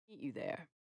you there.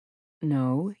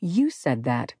 No, you said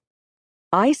that.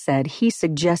 I said he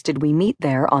suggested we meet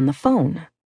there on the phone.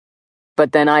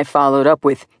 But then I followed up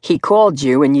with, he called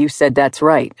you and you said that's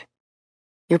right.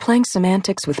 You're playing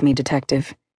semantics with me,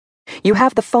 Detective. You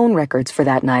have the phone records for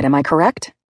that night, am I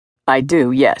correct? I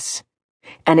do, yes.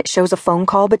 And it shows a phone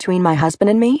call between my husband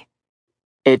and me?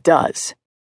 It does.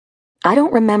 I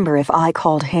don't remember if I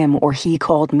called him or he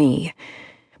called me,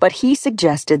 but he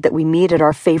suggested that we meet at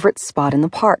our favorite spot in the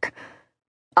park.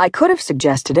 I could have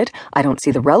suggested it, I don't see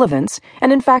the relevance,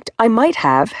 and in fact, I might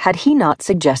have had he not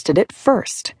suggested it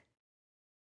first.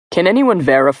 Can anyone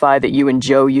verify that you and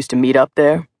Joe used to meet up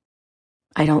there?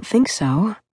 I don't think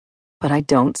so, but I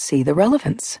don't see the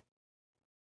relevance.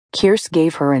 Kearse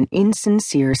gave her an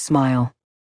insincere smile.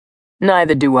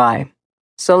 Neither do I.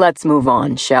 So let's move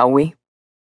on, shall we?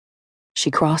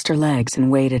 She crossed her legs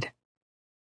and waited.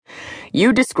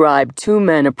 You described two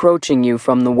men approaching you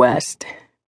from the west.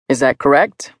 Is that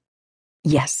correct?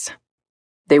 Yes.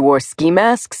 They wore ski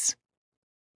masks?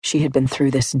 She had been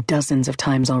through this dozens of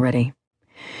times already.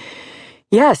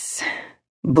 Yes.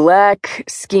 Black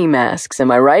ski masks,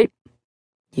 am I right?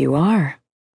 You are.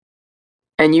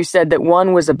 And you said that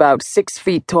one was about 6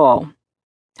 feet tall.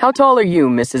 How tall are you,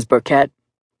 Mrs. Burkett?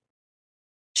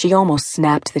 She almost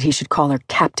snapped that he should call her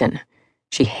Captain.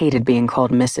 She hated being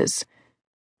called Mrs.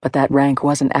 But that rank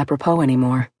wasn't apropos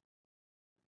anymore.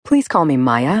 Please call me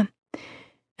Maya.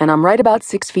 And I'm right about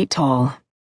 6 feet tall.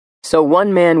 So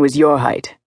one man was your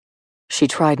height. She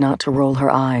tried not to roll her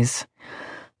eyes.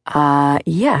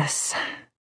 Yes.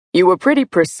 You were pretty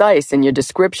precise in your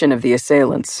description of the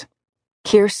assailants.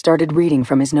 Kearse started reading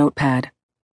from his notepad.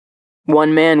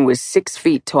 One man was 6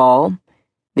 feet tall.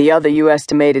 The other you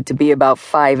estimated to be about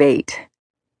 5'8".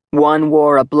 One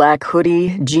wore a black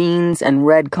hoodie, jeans, and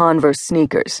red Converse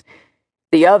sneakers.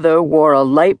 The other wore a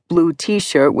light blue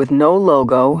t-shirt with no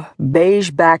logo,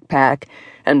 beige backpack,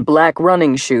 and black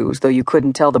running shoes, though you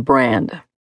couldn't tell the brand.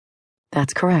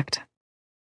 That's correct.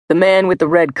 The man with the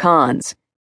red cons,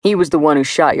 he was the one who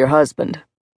shot your husband.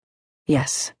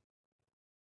 Yes.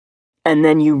 And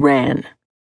then you ran.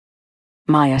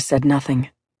 Maya said nothing.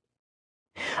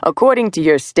 According to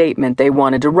your statement, they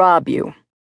wanted to rob you.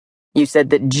 You said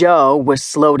that Joe was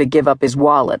slow to give up his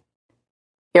wallet.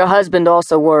 Your husband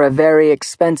also wore a very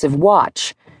expensive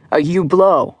watch, a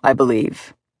Hublot, I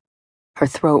believe. Her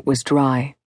throat was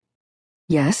dry.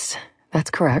 Yes,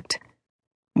 that's correct.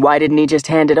 Why didn't he just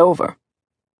hand it over?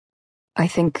 I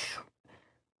think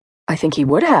he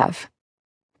would have.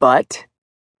 But?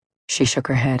 She shook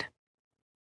her head.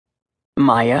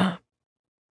 Maya?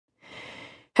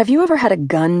 Have you ever had a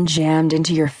gun jammed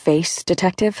into your face,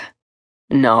 Detective?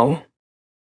 No.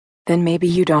 Then maybe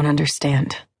you don't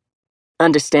understand.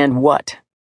 Understand what?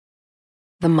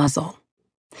 The muzzle.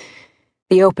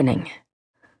 The opening.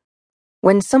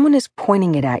 When someone is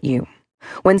pointing it at you,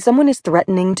 when someone is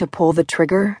threatening to pull the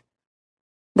trigger,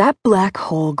 that black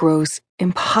hole grows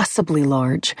impossibly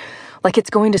large, like it's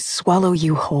going to swallow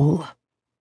you whole.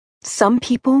 Some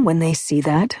people, when they see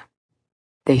that,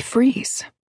 they freeze.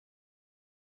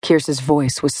 Kearse's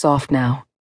voice was soft now.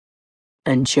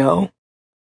 And Joe?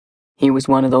 He was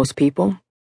one of those people?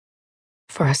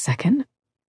 For a second.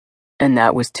 And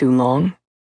that was too long?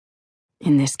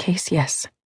 In this case, yes.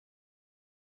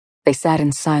 They sat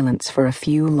in silence for a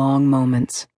few long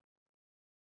moments.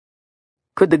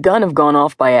 Could the gun have gone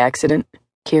off by accident?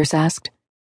 Kearse asked.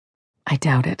 I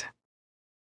doubt it.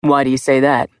 Why do you say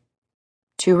that?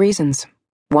 2 reasons.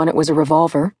 One, it was a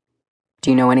revolver. Do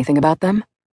you know anything about them?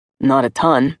 Not a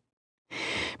ton.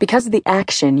 Because of the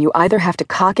action, you either have to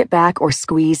cock it back or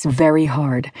squeeze very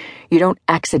hard. You don't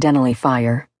accidentally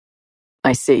fire.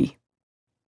 I see.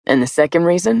 And the second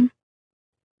reason?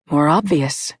 More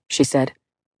obvious, she said.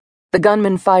 The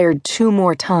gunman fired 2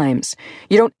 more times.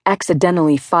 You don't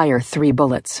accidentally fire 3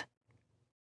 bullets.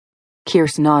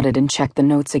 Kearse nodded and checked the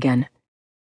notes again.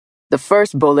 The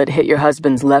first bullet hit your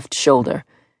husband's left shoulder.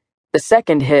 The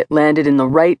second hit landed in the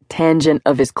right tangent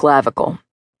of his clavicle.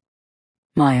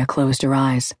 Maya closed her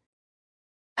eyes.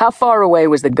 How far away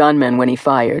was the gunman when he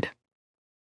fired?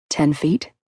 10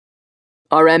 feet.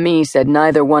 Our ME said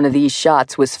neither one of these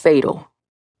shots was fatal.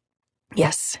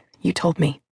 Yes, you told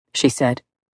me, she said.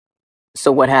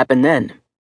 So what happened then?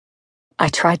 I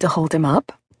tried to hold him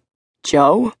up.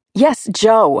 Joe? Yes,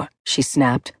 Joe, she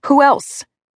snapped. Who else?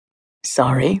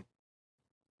 Sorry.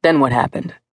 Then what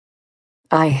happened?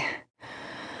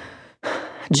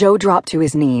 Joe dropped to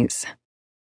his knees.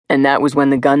 And that was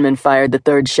when the gunman fired the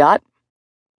third shot?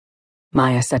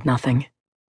 Maya said nothing.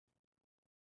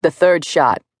 The third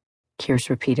shot, Kearse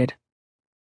repeated.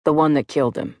 The one that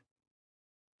killed him.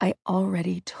 I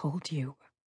already told you.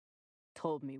 Told me.